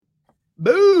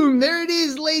Boom! There it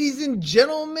is, ladies and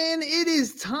gentlemen. It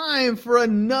is time for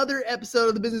another episode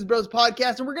of the Business Bros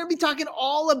Podcast, and we're going to be talking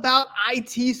all about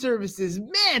IT services.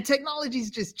 Man, technology is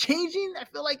just changing. I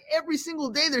feel like every single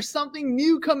day there's something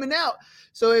new coming out.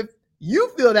 So if you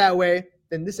feel that way,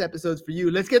 then this episode's for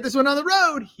you. Let's get this one on the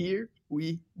road. Here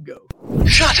we go.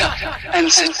 Shut up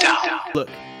and sit down. Look,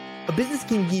 a business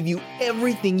can give you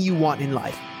everything you want in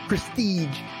life: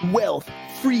 prestige, wealth,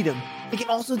 freedom. It can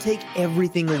also take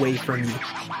everything away from you.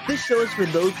 This show is for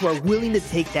those who are willing to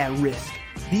take that risk.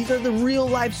 These are the real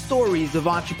life stories of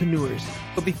entrepreneurs.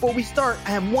 But before we start, I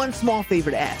have one small favor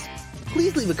to ask.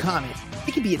 Please leave a comment.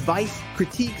 It can be advice,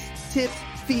 critiques, tips,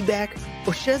 feedback,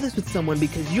 or share this with someone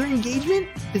because your engagement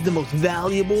is the most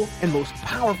valuable and most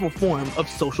powerful form of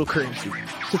social currency.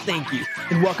 So thank you,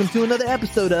 and welcome to another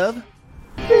episode of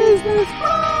Business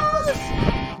Bros.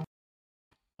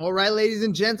 All right, ladies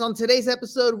and gents, on today's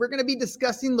episode, we're going to be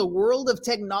discussing the world of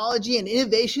technology and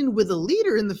innovation with a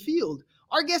leader in the field.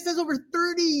 Our guest has over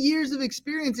 30 years of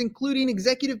experience, including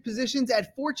executive positions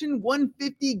at Fortune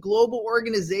 150 global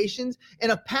organizations,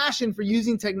 and a passion for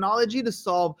using technology to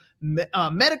solve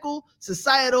medical,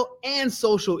 societal, and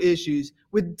social issues.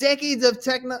 With decades of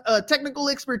technical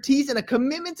expertise and a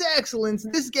commitment to excellence,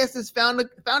 this guest has founded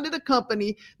a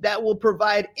company that will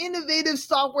provide innovative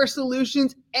software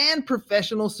solutions and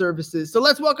professional services. So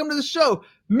let's welcome to the show,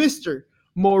 Mr.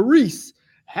 Maurice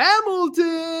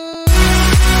Hamilton.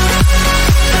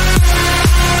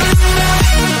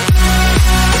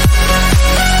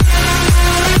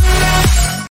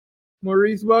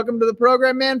 Maurice, welcome to the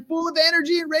program, man. Full of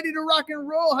energy and ready to rock and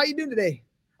roll. How you doing today?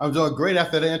 I'm doing great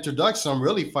after the introduction. I'm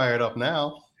really fired up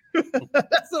now.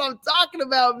 That's what I'm talking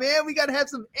about, man. We got to have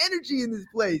some energy in this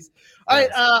place. All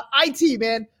right, IT,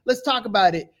 man. Let's talk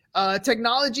about it.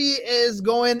 Technology is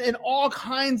going in all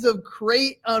kinds of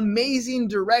great, amazing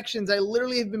directions. I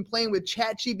literally have been playing with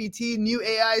ChatGPT, new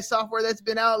AI software that's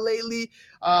been out lately.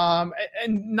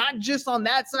 And not just on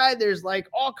that side, there's like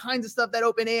all kinds of stuff that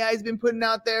OpenAI has been putting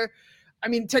out there. I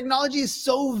mean, technology is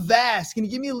so vast. Can you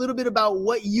give me a little bit about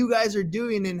what you guys are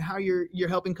doing and how you're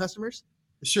helping customers?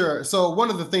 Sure. So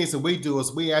one of the things that we do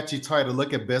is we actually try to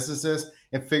look at businesses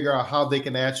and figure out how they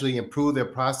can actually improve their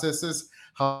processes,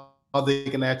 how they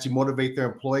can actually motivate their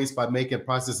employees by making the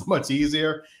process much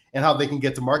easier, and how they can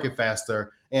get to market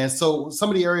faster. And so some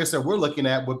of the areas that we're looking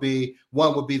at would be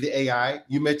the AI.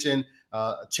 You mentioned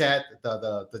chat,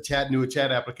 the new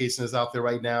chat application is out there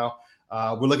right now.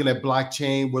 We're looking at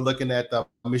blockchain. We're looking at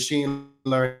machine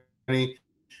learning.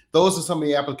 Those are some of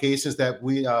the applications that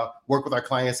we work with our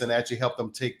clients and actually help them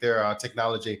take their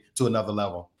technology to another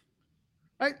level.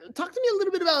 All right, talk to me a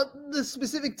little bit about the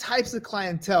specific types of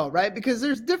clientele, right? Because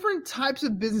there's different types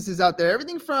of businesses out there.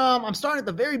 Everything from, I'm starting at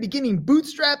the very beginning,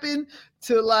 bootstrapping,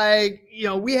 to like,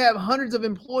 we have hundreds of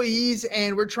employees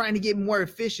and we're trying to get more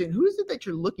efficient. Who is it that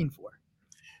you're looking for?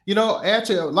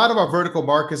 Actually, a lot of our vertical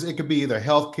markets, it could be either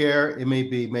healthcare, it may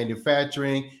be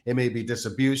manufacturing, it may be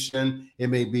distribution, it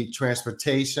may be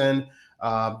transportation.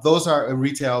 Those are in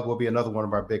retail will be another one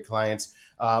of our big clients.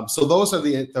 So those are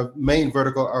the main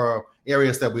vertical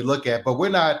areas that we look at, but we're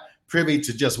not privy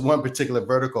to just one particular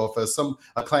vertical. If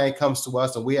a client comes to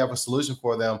us and we have a solution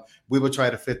for them, we will try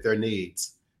to fit their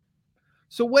needs.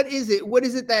 So what is it? What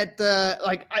is it that,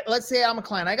 let's say I'm a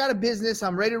client, I got a business,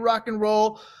 I'm ready to rock and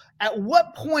roll. At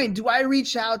what point do I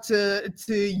reach out to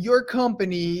your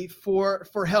company for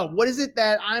help? What is it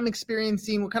that I'm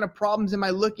experiencing? What kind of problems am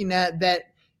I looking at that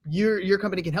your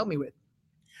company can help me with?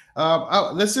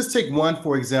 Let's just take one,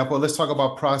 for example. Let's talk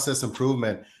about process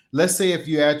improvement. Let's say if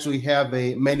you actually have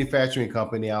a manufacturing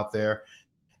company out there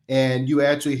and you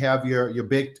actually have your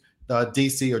big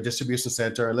DC or distribution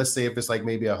center, and let's say if it's like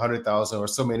maybe 100,000 or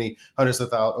so many hundreds of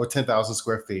thousands or 10,000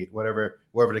 square feet, wherever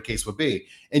the case would be,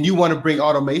 and you want to bring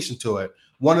automation to it.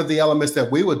 One of the elements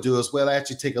that we would do is we'll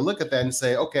actually take a look at that and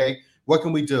say, okay, what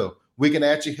can we do? We can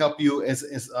actually help you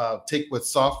take with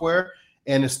software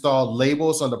and install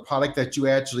labels on the product that you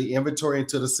actually inventory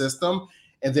into the system.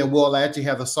 And then we'll actually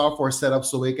have the software set up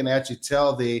so we can actually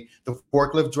tell the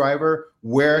forklift driver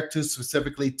where to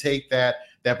specifically take that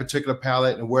particular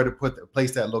pallet and where to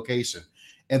place that location.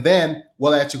 And then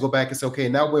we'll actually go back and say, okay,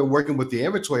 now we're working with the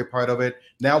inventory part of it.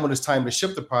 Now when it's time to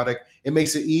ship the product, it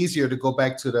makes it easier to go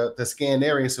back to the scan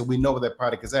area so we know where that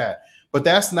product is at. But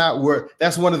that's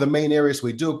one of the main areas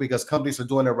we do because companies are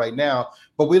doing it right now.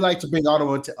 But we like to bring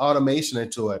automation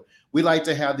into it. We like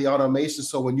to have the automation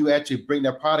so when you actually bring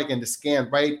that product in to scan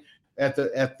right at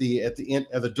the end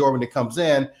of the door when it comes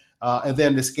in, and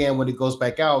then the scan when it goes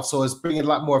back out. So it's bringing a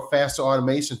lot more faster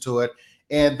automation to it.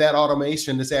 And that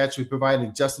automation is actually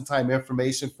providing just-in-time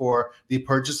information for the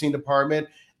purchasing department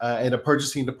and the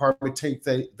purchasing department take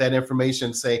that information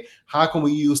and say, how can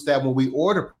we use that when we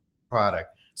order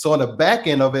product? So on the back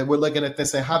end of it, we're looking at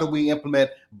this and how do we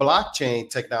implement blockchain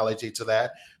technology to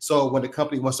that? So when the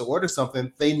company wants to order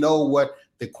something, they know what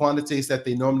the quantities that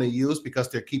they normally use because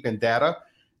they're keeping data.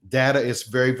 Data is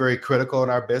very, very critical in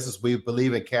our business. We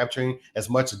believe in capturing as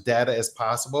much data as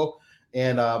possible.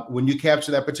 And when you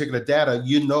capture that particular data,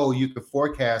 you know you can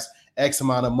forecast X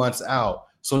amount of months out.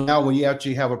 So now when you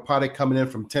actually have a product coming in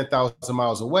from 10,000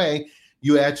 miles away,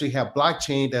 you actually have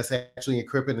blockchain that's actually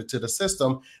encrypted into the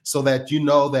system so that you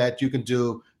know that you can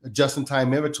do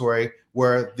just-in-time inventory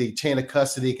where the chain of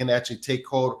custody can actually take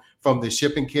hold from the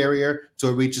shipping carrier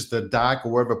till it reaches the dock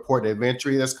or wherever port of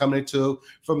entry that's coming to,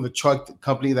 from the truck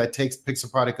company that picks the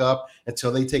product up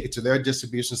until they take it to their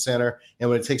distribution center, and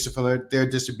when it takes it from their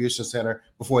distribution center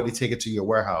before they take it to your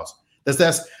warehouse.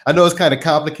 That's I know it's kind of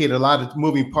complicated, a lot of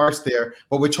moving parts there,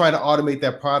 but we're trying to automate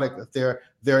that product,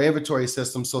 their inventory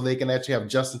system, so they can actually have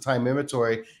just-in-time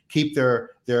inventory, keep their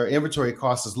inventory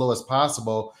costs as low as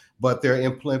possible, but they're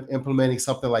implementing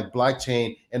something like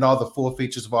blockchain and all the full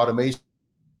features of automation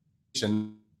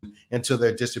into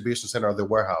their distribution center or their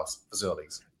warehouse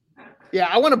facilities. Yeah,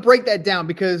 I want to break that down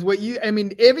because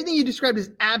everything you described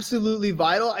is absolutely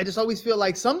vital. I just always feel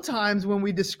like sometimes when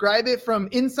we describe it from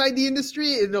inside the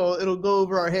industry, it'll go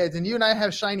over our heads. And you and I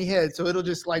have shiny heads, so it'll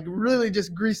just like really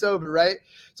just grease over, right?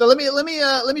 So let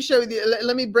me share with you.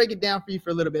 Let me break it down for you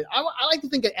for a little bit. I like to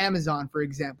think of Amazon, for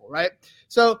example, right?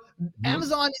 So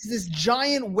Amazon is this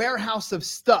giant warehouse of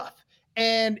stuff.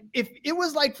 And if it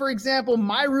was like, for example,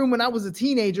 my room when I was a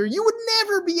teenager, you would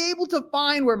never be able to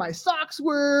find where my socks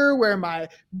were, where my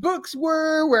books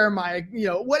were, where my,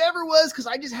 whatever was, because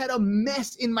I just had a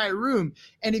mess in my room.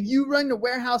 And if you run the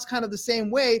warehouse kind of the same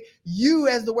way, you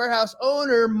as the warehouse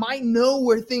owner might know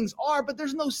where things are, but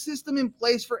there's no system in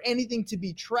place for anything to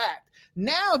be tracked.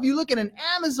 Now, if you look at an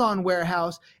Amazon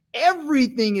warehouse,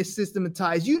 everything is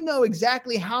systematized. You know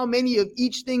exactly how many of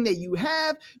each thing that you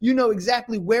have. You know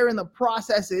exactly where in the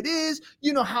process it is.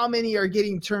 You know how many are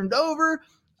getting turned over.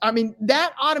 I mean,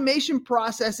 that automation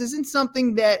process isn't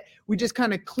something that we just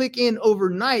kind of click in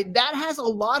overnight. That has a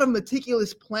lot of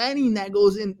meticulous planning that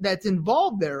goes in, that's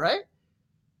involved there, right?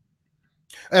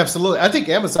 Absolutely. I think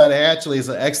Amazon actually is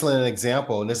an excellent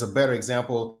example, and it's a better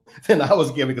example than I was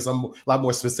giving because I'm a lot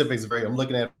more specific. I'm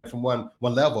looking at it from one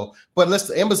level. But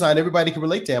Amazon, everybody can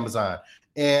relate to Amazon.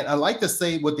 And I like to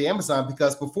say with the Amazon,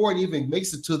 because before it even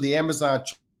makes it to the Amazon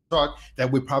truck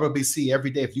that we probably see every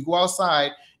day, if you go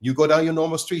outside, you go down your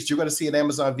normal streets, you're going to see an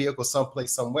Amazon vehicle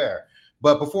someplace, somewhere.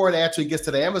 But before it actually gets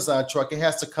to the Amazon truck, it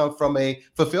has to come from a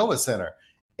fulfillment center.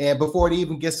 And before it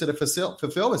even gets to the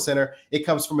fulfillment center, it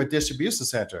comes from a distribution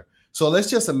center. So let's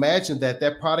just imagine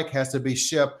that product has to be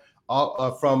shipped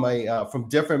from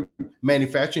different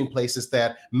manufacturing places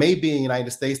that may be in the United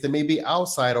States, that may be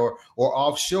outside or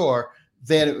offshore.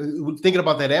 Then thinking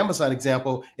about that Amazon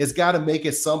example, it's got to make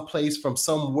it someplace from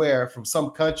somewhere, from some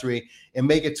country, and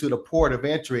make it to the port of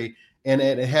entry. And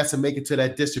it has to make it to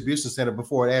that distribution center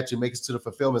before it actually makes it to the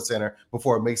fulfillment center,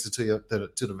 before it makes it to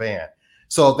the van.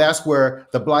 So that's where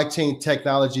the blockchain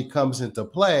technology comes into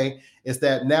play, is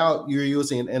that now you're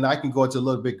using, and I can go into a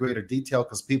little bit greater detail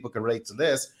because people can relate to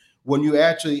this, when you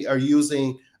actually are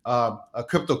using a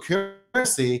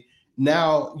cryptocurrency,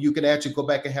 now you can actually go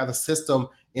back and have a system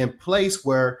in place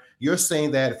where you're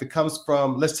saying that if it comes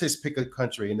from, let's just pick a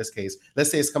country in this case,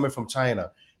 let's say it's coming from China.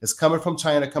 It's coming from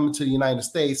China, coming to the United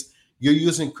States. You're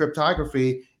using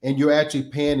cryptography and you're actually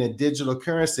paying in digital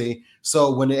currency.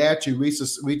 So when it actually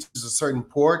reaches a certain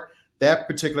port, that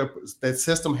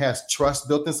system has trust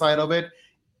built inside of it.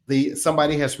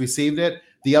 Somebody has received it.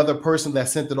 The other person that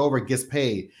sent it over gets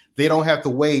paid. They don't have to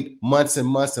wait months and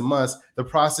months and months. The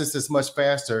process is much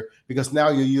faster because now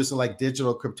you're using like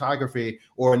digital cryptography,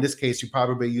 or in this case, you're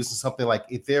probably using something like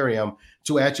Ethereum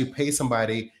to actually pay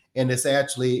somebody. And this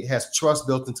actually has trust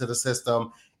built into the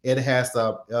system. It has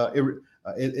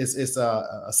it's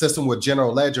a system with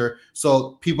general ledger,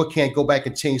 so people can't go back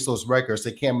and change those records.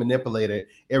 They can't manipulate it.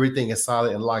 Everything is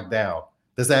solid and locked down.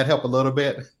 Does that help a little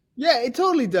bit? Yeah, it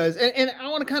totally does. And I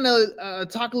want to kind of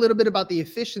talk a little bit about the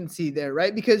efficiency there,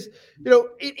 right? Because,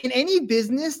 in any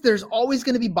business, there's always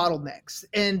going to be bottlenecks.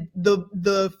 And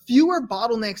the fewer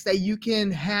bottlenecks that you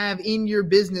can have in your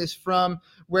business from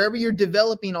wherever you're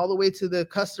developing all the way to the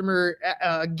customer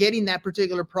getting that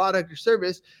particular product or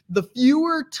service, the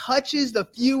fewer touches, the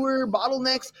fewer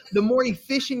bottlenecks, the more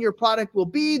efficient your product will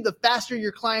be, the faster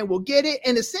your client will get it.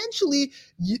 And essentially,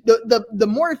 the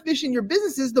more efficient your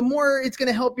business is, the more it's going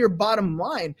to help your bottom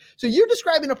line. So you're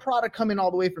describing a product coming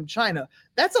all the way from China.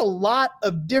 That's a lot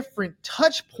of different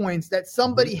touch points that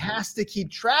somebody has to keep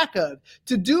track of.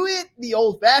 To do it the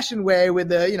old-fashioned way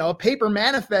with a paper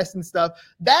manifest and stuff,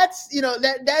 that's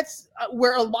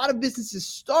where a lot of businesses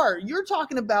start. You're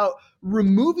talking about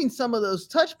removing some of those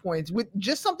touch points with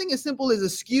just something as simple as a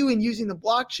SKU and using the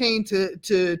blockchain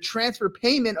to transfer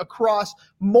payment across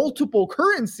multiple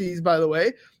currencies, by the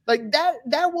way. Like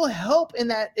that will help in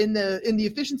the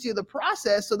efficiency of the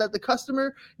process so that the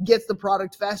customer gets the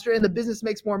product faster and the business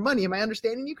makes more money. Am I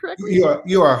understanding you correctly?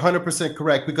 You are 100%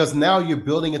 correct, because now you're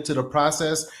building into the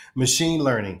process machine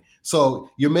learning. So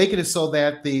you're making it so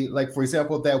that for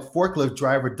example, that forklift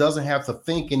driver doesn't have to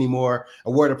think anymore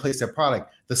of where to place their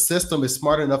product. The system is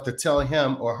smart enough to tell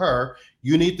him or her,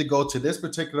 you need to go to this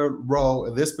particular row,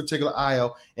 this particular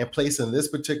aisle, and place in this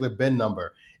particular bin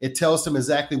number. It tells them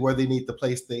exactly where they need to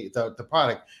place the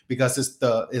product, because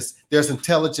there's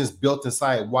intelligence built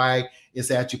inside why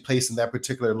it's actually placed in that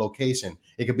particular location.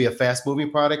 It could be a fast moving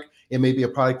product. It may be a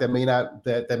product that may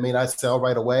not sell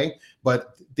right away,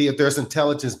 but there's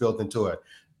intelligence built into it.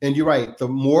 And you're right. The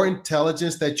more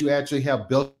intelligence that you actually have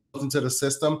built into the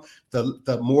system,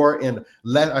 the more and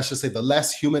less, I should say, the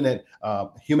less human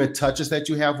touches that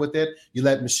you have with it. You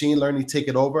let machine learning take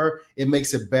it over. It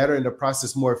makes it better and the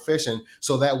process more efficient.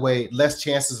 So that way, less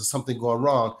chances of something going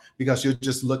wrong, because you're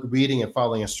just reading and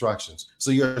following instructions.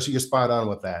 So you're spot on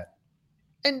with that.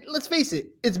 And let's face it,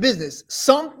 it's business.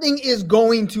 Something is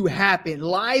going to happen.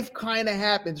 Life kind of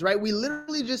happens, right? We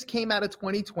literally just came out of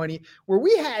 2020 where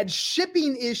we had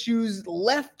shipping issues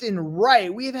left and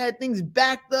right. We've had things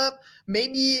backed up.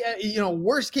 Maybe,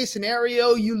 worst case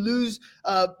scenario, you lose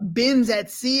bins at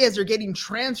sea as they're getting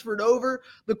transferred over.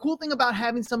 The cool thing about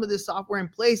having some of this software in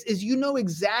place is you know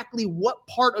exactly what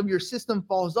part of your system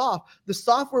falls off. The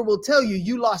software will tell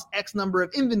you lost X number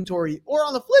of inventory. Or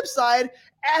on the flip side,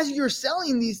 as you're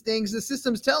selling these things, the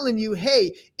system's telling you,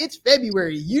 hey, it's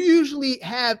February. You usually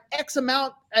have X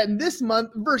amount and this month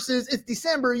versus it's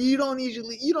December. You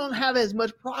don't have as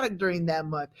much product during that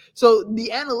month. So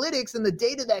the analytics and the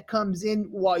data that comes in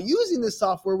while using this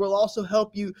software will also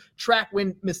help you track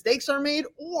when mistakes are made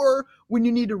or when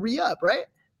you need to re-up, right?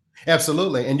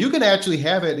 Absolutely. And you can actually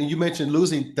have it. And you mentioned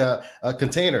losing the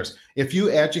containers. If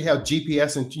you actually have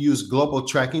GPS and use global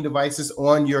tracking devices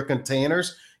on your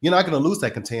containers, you're not going to lose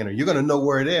that container. You're going to know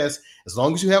where it is. As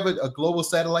long as you have a global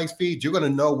satellite feed, you're going to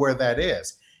know where that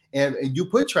is. And you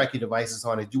put tracking devices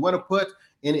on it. You want to put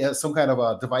some kind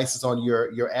of devices on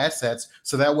your assets,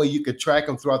 so that way you could track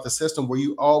them throughout the system where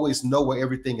you always know where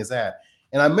everything is at.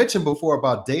 And I mentioned before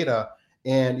about data,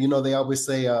 and they always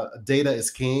say data is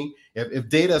king. If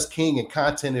data is king and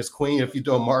content is queen, if you're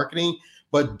doing marketing,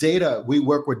 but data, we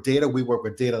work with data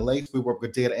lakes, we work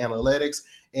with data analytics,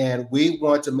 and we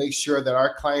want to make sure that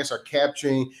our clients are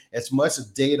capturing as much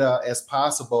data as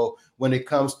possible when it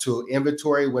comes to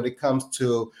inventory, when it comes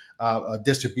to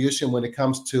distribution, when it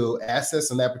comes to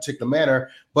assets in that particular manner.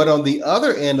 But on the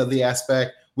other end of the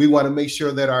aspect, we want to make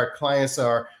sure that our clients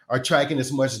are tracking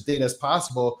as much data as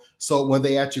possible. So when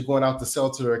they actually going out to sell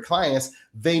to their clients,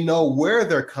 they know where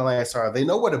their clients are. They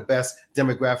know where the best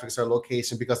demographics are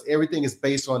location, because everything is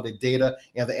based on the data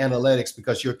and the analytics,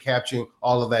 because you're capturing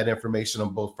all of that information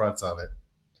on both fronts of it.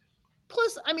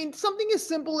 Plus, I mean, something as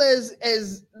simple as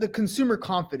the consumer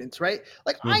confidence, right?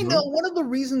 Like, I know one of the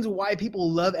reasons why people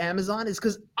love Amazon is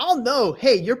because I'll know,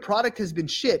 hey, your product has been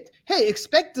shipped. Hey,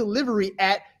 expect delivery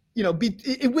at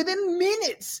within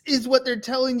minutes is what they're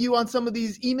telling you on some of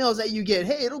these emails that you get.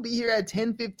 Hey, it'll be here at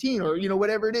 10:15 or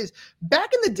whatever it is. Back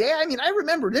in the day, I mean, I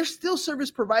remember there's still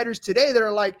service providers today that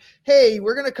are like, hey,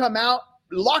 we're going to come out,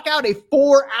 lock out a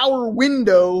 4-hour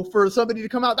window for somebody to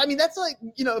come out. I mean, that's like,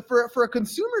 for a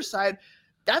consumer side,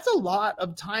 that's a lot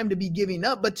of time to be giving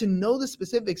up. But to know the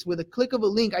specifics with a click of a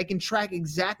link, I can track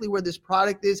exactly where this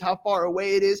product is, how far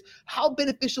away it is, how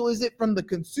beneficial is it from the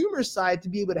consumer side to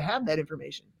be able to have that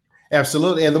information.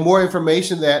 Absolutely. And the more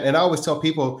information and I always tell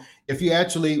people, if you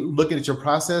actually look at your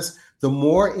process, the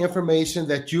more information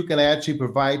that you can actually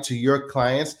provide to your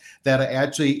clients that'll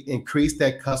actually increase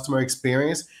that customer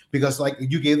experience. Because like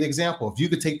you gave the example, if you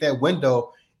could take that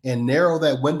window and narrow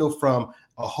that window from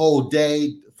a whole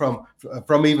day, from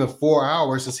even 4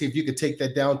 hours, and see if you could take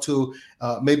that down to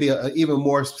maybe even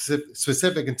more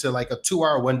specific into like a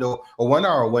 2-hour window or 1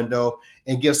 hour window,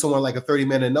 and give someone like a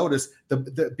 30-minute notice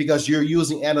because you're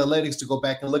using analytics to go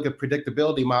back and look at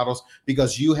predictability models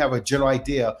because you have a general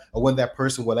idea of when that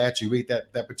person will actually reach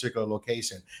that particular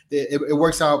location. It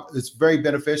works out. It's very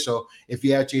beneficial if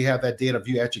you actually have that data, if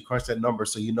you actually crunch that number,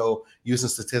 so you know using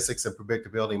statistics and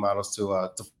predictability models to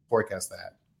forecast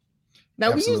that.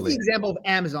 Now, Absolutely. We use the example of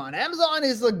Amazon. Amazon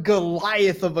is a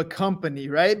Goliath of a company,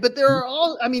 right? But there are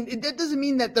all, I mean, that doesn't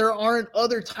mean that there aren't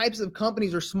other types of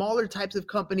companies or smaller types of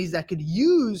companies that could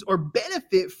use or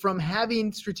benefit from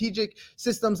having strategic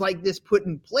systems like this put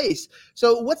in place.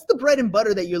 So what's the bread and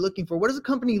butter that you're looking for? What does a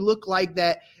company look like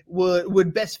that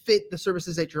would best fit the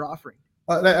services that you're offering?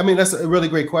 I mean, that's a really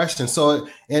great question. So,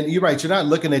 and you're right, you're not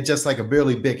looking at just like a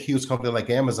really big, huge company like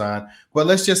Amazon, but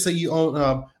let's just say you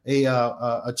own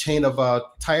a chain of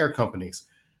tire companies.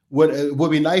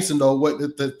 Would be nice to know what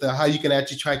how you can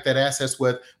actually track that assets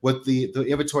with the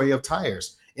inventory of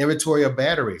tires, inventory of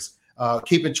batteries,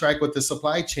 keeping track with the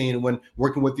supply chain when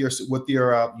working with your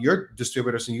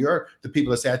distributors and the people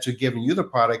that's actually giving you the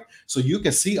product, so you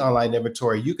can see online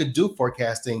inventory. You can do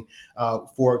forecasting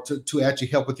to actually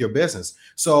help with your business.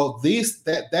 So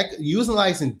that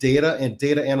utilizing data and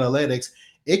data analytics,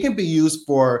 it can be used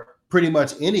for pretty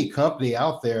much any company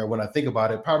out there. When I think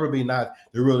about it, probably not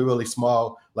the really, really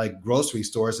small like grocery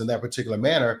stores in that particular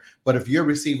manner. But if you're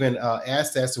receiving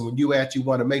assets, and when you actually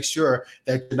want to make sure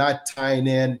that you're not tying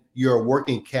in your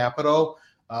working capital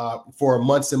for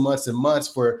months and months and months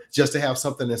for just to have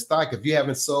something in stock. If you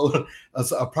haven't sold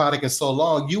a product in so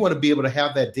long, you want to be able to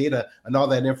have that data and all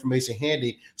that information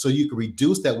handy so you can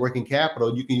reduce that working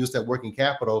capital. You can use that working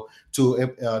capital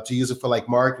to use it for like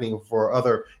marketing for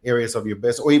other areas of your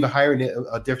business, or even hiring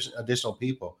additional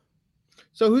people.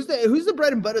 So who's the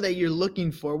bread and butter that you're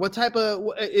looking for? What type of,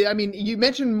 I mean, you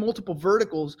mentioned multiple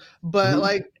verticals, but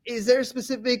like, is there a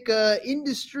specific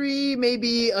industry,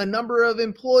 maybe a number of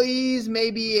employees,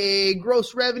 maybe a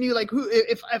gross revenue? Like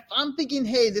if I'm thinking,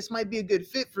 hey, this might be a good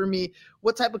fit for me,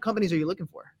 what type of companies are you looking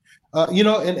for? And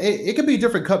it could be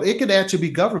different. It could actually be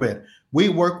government. We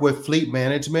work with fleet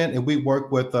management, and we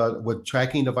work with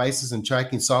tracking devices and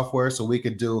tracking software, so we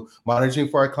could do monitoring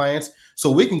for our clients.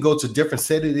 So we can go to different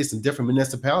cities and different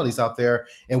municipalities out there,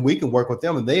 and we can work with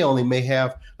them. And they only may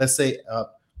have, let's say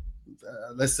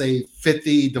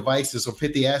 50 devices or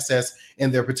 50 assets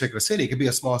in their particular city. It could be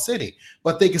a small city,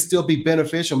 but they can still be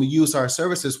beneficial. We use our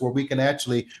services where we can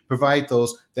actually provide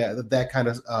that kind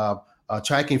of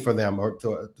tracking for them or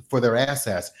for their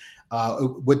assets.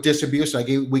 With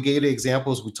distribution, we gave the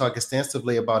examples. We talked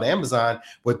extensively about Amazon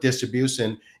with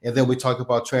distribution, and then we talked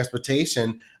about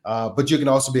transportation. But you can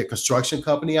also be a construction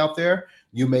company out there.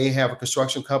 You may have a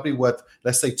construction company with,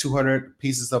 let's say, 200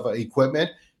 pieces of equipment.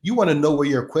 You want to know where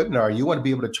your equipment are. You want to be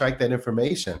able to track that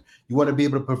information. You want to be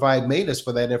able to provide maintenance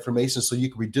for that information, so you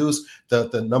can reduce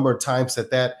the number of times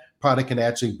that product can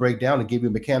actually break down and give you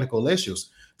mechanical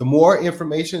issues. The more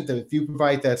information that if you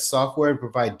provide that software and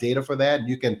provide data for that, and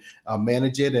you can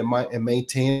manage it and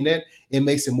maintain it, it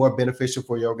makes it more beneficial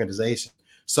for your organization.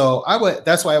 So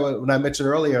that's why when I mentioned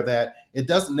earlier that it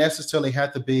doesn't necessarily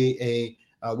have to be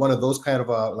one of those kind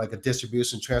of like a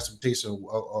distribution, transportation,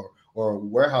 or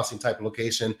warehousing type of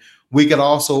location. We can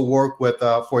also work with,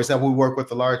 for example, we work with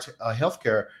a large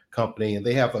healthcare company, and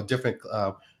they have a different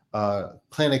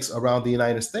clinics around the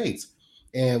United States.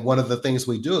 And one of the things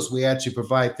we do is we actually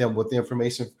provide them with the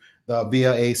information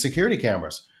via a security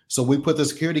cameras. So we put the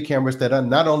security cameras that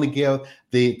not only give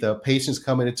the patients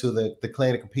coming into the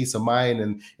clinic a peace of mind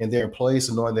and their employees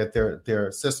and knowing that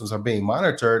their systems are being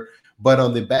monitored, but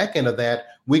on the back end of that,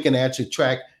 we can actually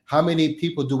track how many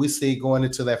people do we see going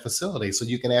into that facility. So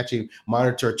you can actually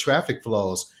monitor traffic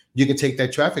flows. You can take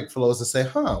that traffic flows and say,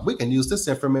 we can use this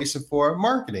information for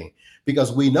marketing,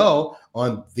 because we know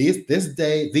on these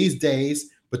days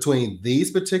between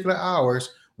these particular hours,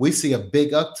 we see a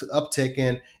big uptick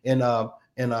in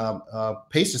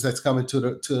patients that's coming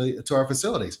to our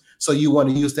facilities. So you want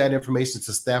to use that information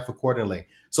to staff accordingly.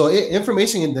 So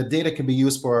information and the data can be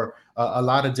used for a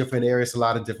lot of different areas, a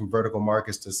lot of different vertical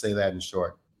markets, to say that in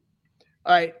short.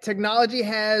 All right. Technology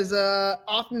has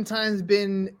oftentimes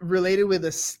been related with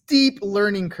a steep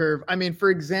learning curve. I mean, for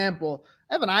example,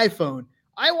 I have an iPhone.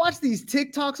 I watch these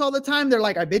TikToks all the time. They're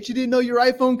like, I bet you didn't know your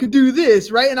iPhone could do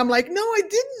this, right? And I'm like, no, I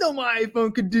didn't know my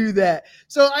iPhone could do that.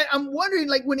 So I'm wondering,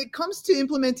 like, when it comes to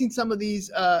implementing some of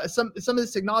these, some of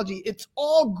this technology, it's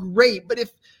all great. But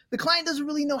if the client doesn't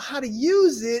really know how to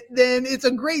use it, then it's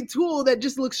a great tool that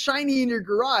just looks shiny in your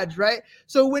garage, right?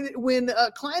 So when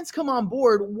clients come on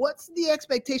board, what's the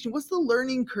expectation? What's the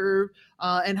learning curve?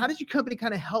 And how does your company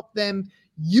kind of help them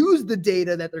use the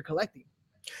data that they're collecting?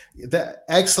 That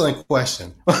excellent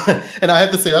question. And I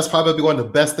have to say that's probably one of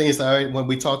the best things when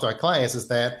we talk to our clients is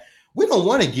that we don't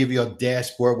want to give you a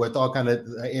dashboard with all kind of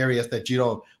areas that you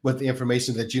don't, with the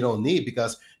information that you don't need,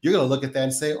 because you're going to look at that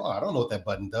and say, oh, I don't know what that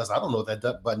button does. I don't know what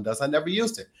that button does. I never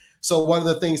used it. So one of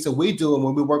the things that we do, and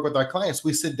when we work with our clients,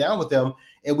 we sit down with them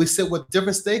and we sit with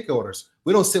different stakeholders.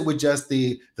 We don't sit with just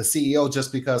the CEO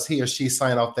just because he or she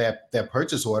signed off that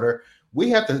purchase order. We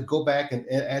have to go back and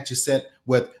actually sit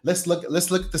with, let's look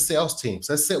at the sales teams.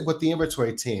 Let's sit with the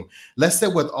inventory team. Let's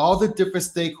sit with all the different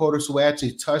stakeholders who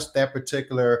actually touch that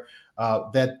particular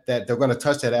that they're going to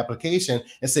touch that application,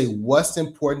 and say what's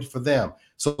important for them.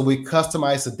 So we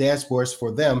customize the dashboards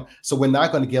for them. So we're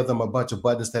not going to give them a bunch of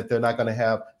buttons that they're not going to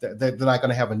have, that they're not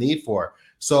going to have a need for.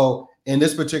 So in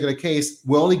this particular case,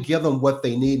 we only give them what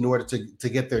they need in order to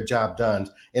get their job done.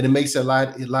 And it makes it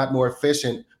a lot more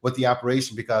efficient with the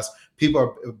operation, because people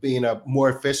are being more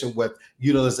efficient with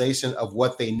utilization of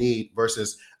what they need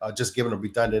versus just giving them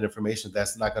redundant information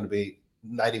that's not going to be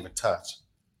not even touched.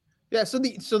 Yeah, so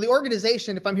the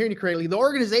organization, if I'm hearing you correctly, the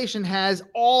organization has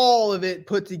all of it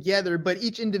put together, but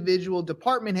each individual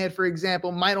department head, for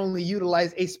example, might only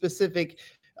utilize a specific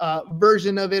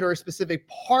version of it or a specific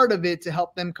part of it to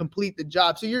help them complete the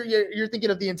job. So you're thinking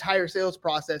of the entire sales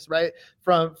process, right?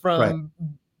 From Right.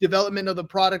 Development of the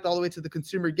product all the way to the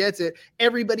consumer gets it.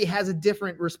 Everybody has a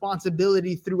different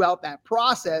responsibility throughout that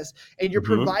process, and you're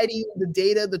providing the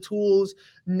data, the tools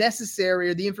necessary,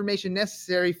 or the information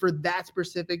necessary for that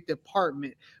specific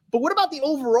department. But what about the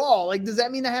overall? Like, does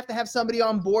that mean I have to have somebody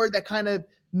on board that kind of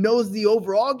knows the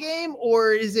overall game,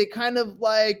 or is it kind of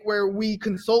like where we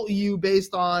consult you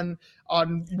based on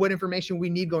what information we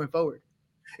need going forward?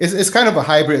 It's kind of a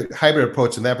hybrid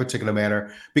approach in that particular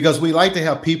manner, because we like to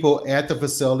have people at the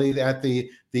facility, at the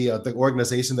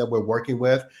organization that we're working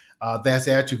with, that's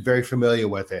actually very familiar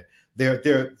with it.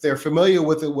 They're familiar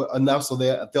with it enough so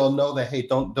they'll know that, hey,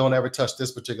 don't ever touch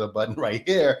this particular button right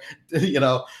here,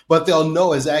 but they'll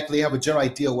know exactly, have a general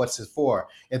idea what's it for.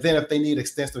 And then if they need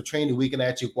extensive training, we can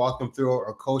actually walk them through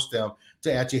or coach them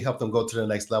to actually help them go to the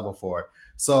next level for it.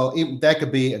 So that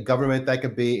could be a government, that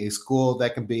could be a school,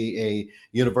 that could be a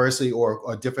university, or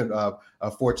a different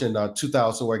Fortune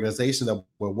 2000 organization that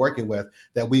we're working with,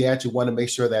 that we actually want to make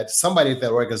sure that somebody at that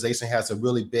organization has a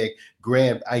really big,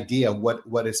 grand idea of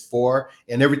what it's for,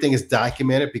 and everything is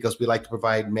documented, because we like to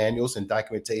provide manuals and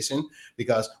documentation,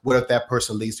 because what if that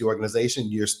person leaves the organization,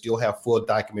 you still have full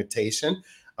documentation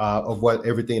of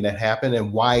everything that happened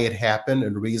and why it happened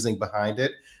and the reasoning behind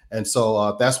it. And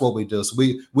so that's what we do. So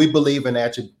we believe in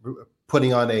actually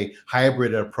putting on a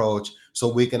hybrid approach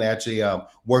so we can actually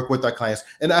work with our clients.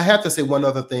 And I have to say one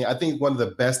other thing. I think one of the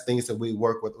best things that we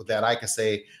work with, that I can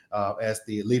say as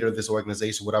the leader of this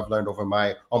organization, what I've learned over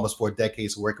my almost 4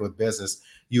 decades of working with business,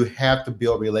 you have to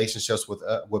build relationships with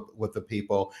the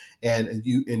people, and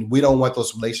we don't want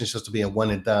those relationships to be a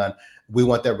one and done. We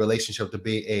want that relationship to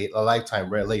be a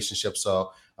lifetime relationship,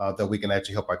 so that we can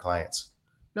actually help our clients.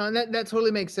 No, and that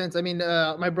totally makes sense. I mean,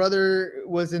 my brother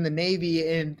was in the Navy,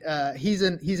 and he's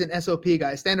an SOP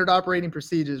guy, standard operating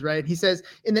procedures, right? He says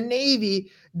in the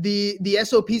Navy, the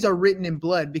SOPs are written in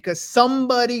blood because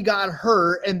somebody got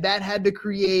hurt, and that had to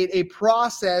create a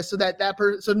process so that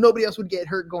so nobody else would get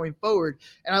hurt going forward.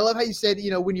 And I love how you said,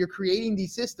 when you're creating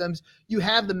these systems, you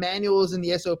have the manuals and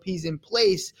the SOPs in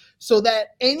place so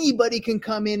that anybody can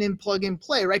come in and plug and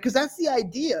play, right? Because that's the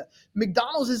idea.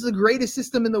 McDonald's is the greatest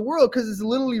system in the world because it's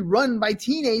literally run by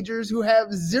teenagers who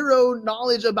have zero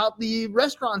knowledge about the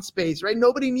restaurant space, right?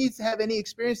 Nobody needs to have any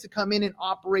experience to come in and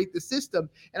operate the system.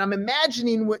 And I'm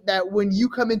imagining that when you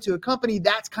come into a company,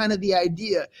 that's kind of the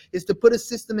idea, is to put a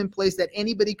system in place that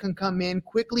anybody can come in,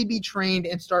 quickly be trained,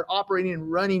 and start operating and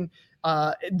running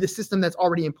the system that's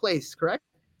already in place, correct?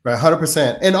 Right,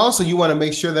 100%. And also, you want to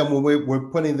make sure that when we're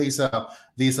putting these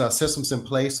systems in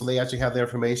place, so they actually have their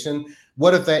information.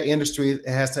 What if that industry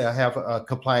has to have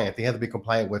compliant? They have to be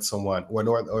compliant with someone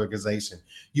or an organization.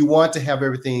 You want to have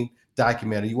everything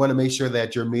documented. You want to make sure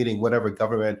that you're meeting whatever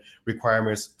government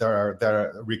requirements that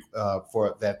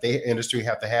the industry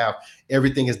have to have.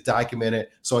 Everything is documented.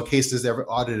 So in case it's ever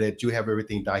audited, you have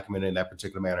everything documented in that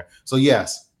particular manner. So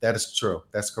yes, that is true.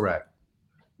 That's correct.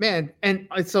 Man, and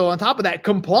so on top of that,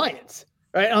 compliance,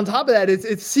 right? On top of that, it's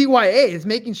CYA. It's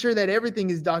making sure that everything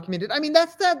is documented. I mean,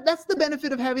 that's the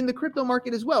benefit of having the crypto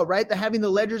market as well, right? Having the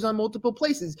ledgers on multiple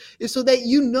places is so that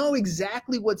you know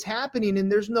exactly what's happening,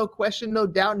 and there's no question, no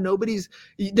doubt.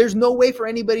 There's no way for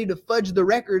anybody to fudge the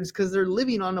records because they're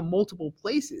living on multiple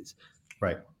places.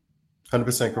 Right,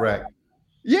 100% correct.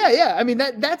 Yeah. I mean,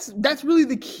 that's really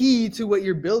the key to what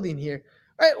you're building here.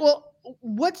 All right. Well,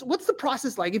 what's the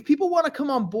process like if people want to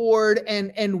come on board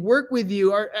and work with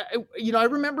you? Or I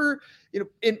remember,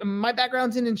 in my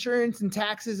background's in insurance and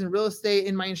taxes and real estate.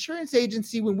 In my insurance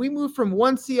agency, when we moved from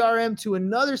one CRM to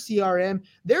another CRM,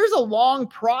 there's a long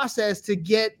process to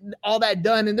get all that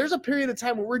done, and there's a period of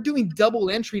time where we're doing double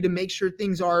entry to make sure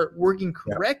things are working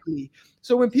correctly. Yeah.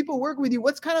 So when people work with you,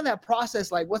 what's kind of that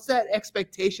process like? What's that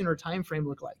expectation or time frame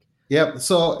look like? Yep.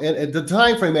 So and the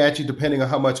time frame actually depending on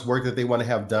how much work that they want to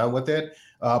have done with it.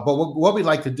 But what we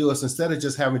like to do is, instead of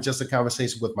just having just a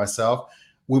conversation with myself,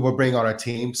 we will bring on our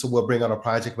team. So we'll bring on a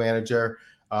project manager.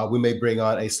 We may bring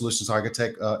on a solutions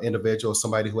architect individual,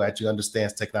 somebody who actually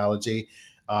understands technology.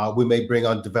 We may bring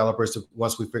on developers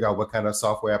once we figure out what kind of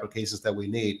software applications that we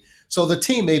need. So the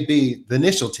team may be the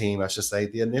initial team, I should say,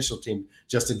 the initial team,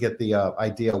 just to get the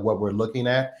idea of what we're looking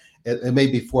at. It may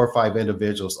be 4 or 5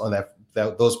 individuals on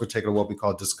those particular what we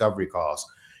call discovery calls.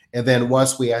 And then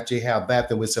once we actually have that,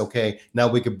 then we say, okay, now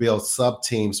we can build sub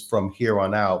teams from here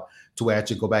on out to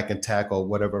actually go back and tackle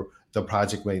whatever the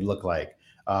project may look like.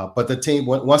 But the team,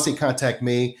 once they contact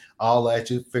me, I'll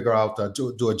actually figure out,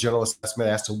 do a general assessment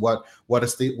as to what are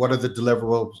the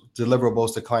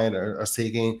deliverables the client are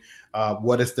seeking,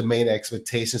 what is the main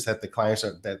expectations that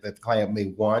the client may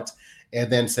want, and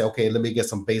then say, okay, let me get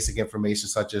some basic information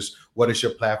such as what is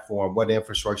your platform, what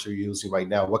infrastructure you're using right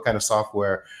now, what kind of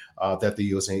software that they're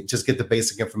using. Just get the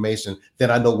basic information.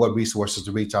 Then I know what resources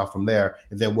to reach out from there,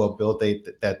 and then we'll build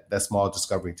that small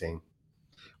discovery team.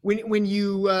 When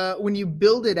you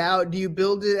build it out, do you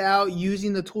build it out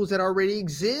using the tools that already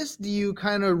exist? Do you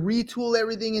kind of retool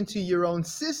everything into your own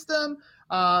system?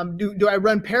 Do I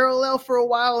run parallel for a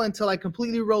while until I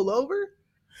completely roll over?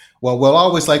 Well, we'll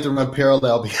always like to run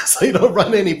parallel because you don't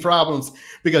run any problems,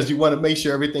 because you want to make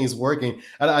sure everything's working.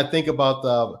 And I think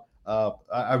about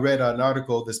I read an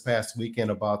article this past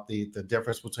weekend about the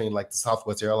difference between like the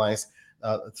Southwest Airlines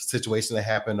situation that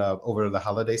happened over the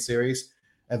holiday series.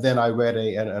 And then I read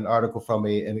an article from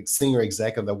a senior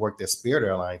executive that worked at Spirit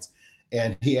Airlines.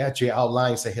 And he actually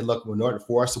outlined, say, hey, look, in order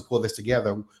for us to pull this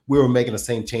together, we were making the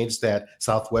same changes that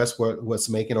Southwest was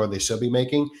making, or they should be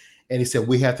making. And he said,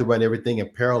 we had to run everything in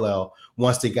parallel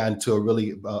once they got into a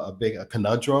really big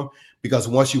conundrum, because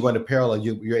once you run in parallel,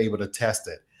 you're able to test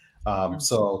it.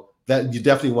 So that you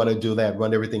definitely want to do that,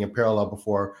 run everything in parallel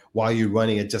while you're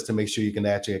running it, just to make sure you can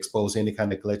actually expose any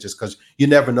kind of glitches, because you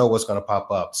never know what's going to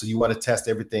pop up. So you want to test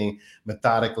everything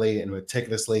methodically and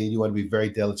meticulously. You want to be very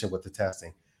diligent with the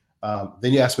testing.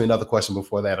 Then you asked me another question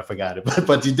before that. I forgot it,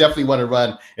 but you definitely want to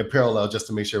run in parallel just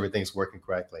to make sure everything's working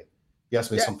correctly. You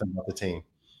asked me something about the team.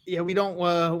 Yeah, we don't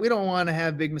want to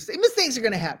have big mistakes. Mistakes are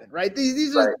going to happen, right?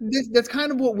 That's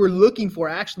kind of what we're looking for.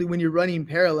 Actually, when you're running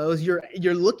parallels,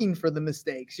 you're looking for the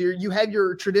mistakes. You have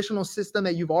your traditional system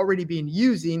that you've already been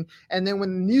using, and then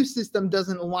when the new system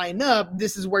doesn't line up,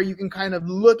 this is where you can kind of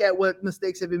look at what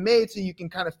mistakes have been made, so you can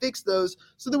kind of fix those,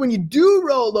 so that when you do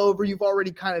roll over, you've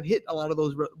already kind of hit a lot of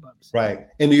those bumps. Right.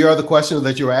 And your other question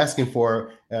that you were asking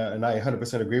for, and I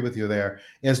 100% agree with you there,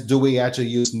 is do we actually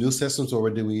use new systems, or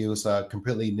do we use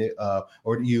completely new,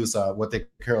 or use what they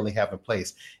currently have in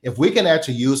place? If we can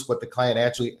actually use what the client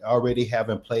actually already have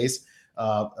in place,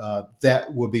 that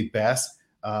would be best.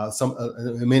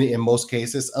 In most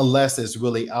cases, unless it's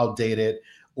really outdated,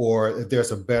 or if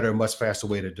there's a better, much faster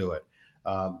way to do it.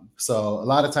 So a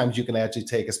lot of times you can actually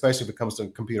take, especially if it comes to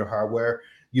computer hardware,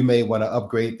 you may want to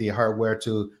upgrade the hardware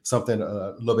to something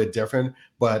a little bit different,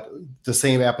 but the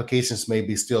same applications may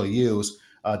be still used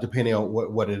depending on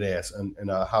what it is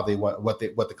and how they want, what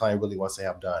the client really wants to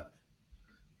have done.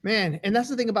 Man, and that's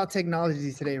the thing about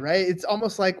technology today, right? It's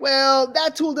almost like, well,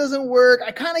 that tool doesn't work.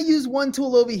 I kind of use one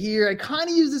tool over here. I kind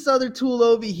of use this other tool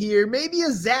over here. Maybe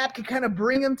a Zap could kind of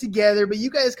bring them together, but you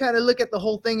guys kind of look at the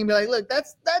whole thing and be like, look,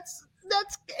 that's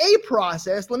a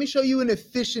process. Let me show you an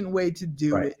efficient way to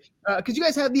do it. Because you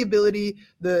guys have the ability,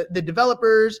 the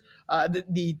developers,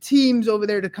 the teams over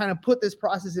there, to kind of put this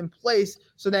process in place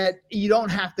so that you don't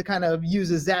have to kind of use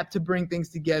a Zap to bring things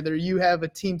together. You have a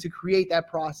team to create that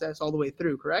process all the way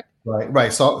through, correct?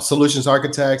 Right. So solutions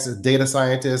architects, data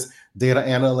scientists, data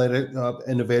analytic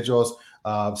individuals,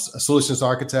 solutions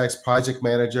architects, project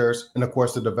managers, and of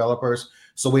course the developers.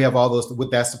 So we have all those.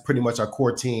 That's pretty much our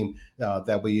core team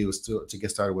that we use to get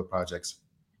started with projects.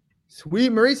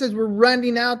 Sweet. Marie says we're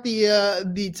running out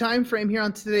the time frame here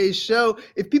on today's show.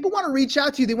 If people want to reach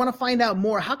out to you, they want to find out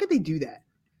more, how could they do that?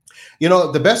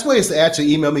 The best way is to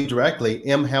actually email me directly,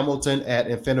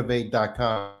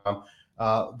 mhamilton@infinovate.com.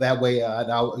 That way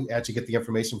I'll actually get the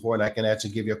information for it, and I can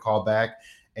actually give you a call back.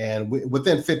 And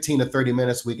within 15 to 30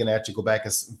 minutes, we can actually go back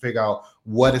and figure out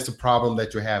what is the problem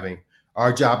that you're having.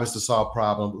 Our job is to solve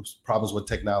problems with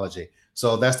technology.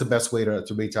 So that's the best way to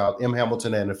reach out.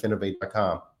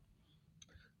 mhamilton@infinovate.com.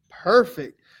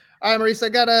 Perfect. All right, Maurice, I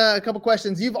got a couple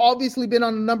questions. You've obviously been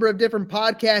on a number of different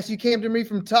podcasts. You came to me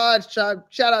from Todd. Shout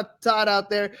out to Todd out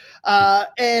there.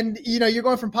 And, you're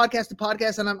going from podcast to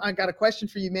podcast, and I got a question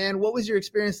for you, man. What was your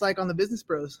experience like on the Business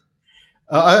Bros?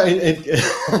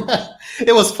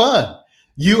 It was fun.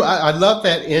 I love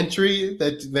that entry,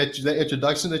 the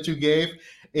introduction that you gave.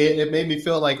 It made me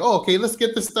feel like, okay, let's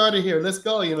get this started here. Let's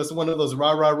go. It's one of those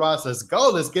rah, rah, rahs. Let's go.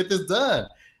 Let's get this done.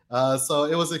 So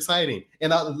it was exciting.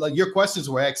 And your questions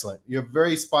were excellent. You're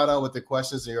very spot on with the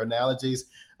questions and your analogies.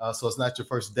 So it's not your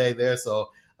first day there. So,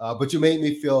 but you made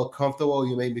me feel comfortable.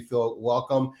 You made me feel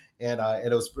welcome. And I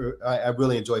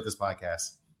really enjoyed this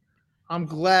podcast. I'm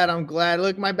glad.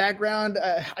 Look, my background,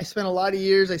 I spent a lot of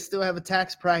years. I still have a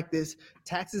tax practice.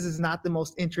 Taxes is not the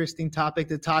most interesting topic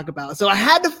to talk about. So I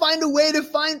had to find a way to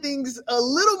find things a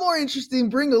little more interesting,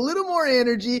 bring a little more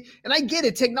energy. And I get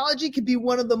it. Technology could be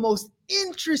one of the most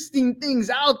interesting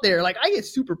things out there. Like, I get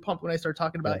super pumped when I start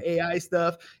talking about AI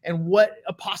stuff and what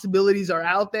possibilities are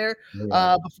out there.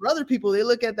 But for other people, they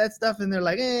look at that stuff and they're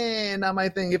like, not my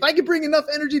thing. If I could bring enough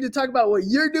energy to talk about what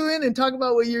you're doing and talk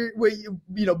about where you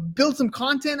build some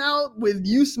content out with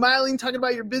you smiling, talking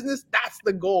about your business, that's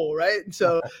the goal, right?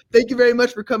 So thank you very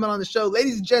much for coming on the show.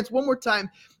 Ladies and gents, one more time,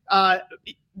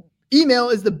 email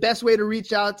is the best way to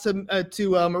reach out to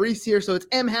Maurice here. So it's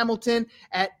mhamilton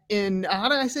how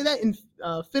did I say that?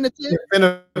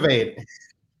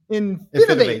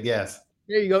 Infinovate, yes.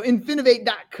 There you go,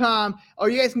 infinovate.com. Or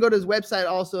you guys can go to his website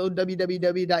also,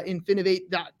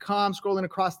 www.infinovate.com, scrolling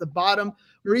across the bottom.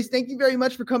 Maurice, thank you very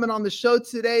much for coming on the show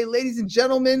today. Ladies and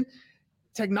gentlemen,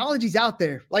 technology's out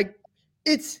there. Like,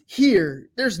 it's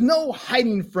here. There's no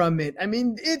hiding from it. I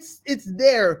mean, it's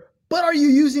there. But are you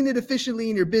using it efficiently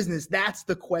in your business? That's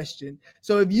the question.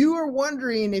 So if you are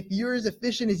wondering if you're as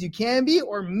efficient as you can be,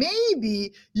 or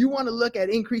maybe you want to look at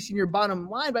increasing your bottom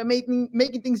line by making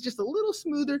things just a little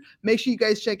smoother, make sure you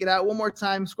guys check it out one more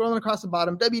time. Scrolling across the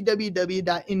bottom,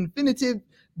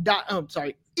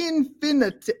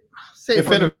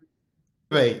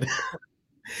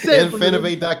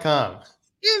 Infinovate.com.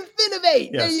 Infinovate.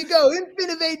 Yes. There you go.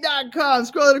 Infinovate.com.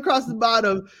 Scrolling across the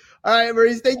bottom. All right,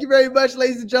 Maurice, thank you very much,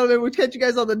 ladies and gentlemen. We'll catch you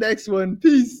guys on the next one.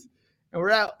 Peace. And we're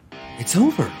out. It's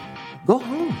over. Go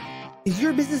home. Is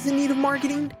your business in need of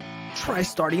marketing? Try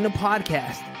starting a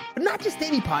podcast. But not just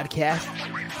any podcast.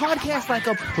 Podcast like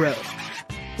a pro.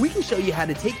 We can show you how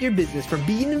to take your business from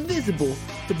being invisible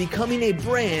to becoming a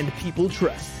brand people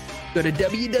trust. Go to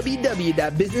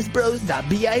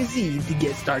www.businessbros.biz to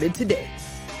get started today.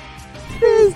 Please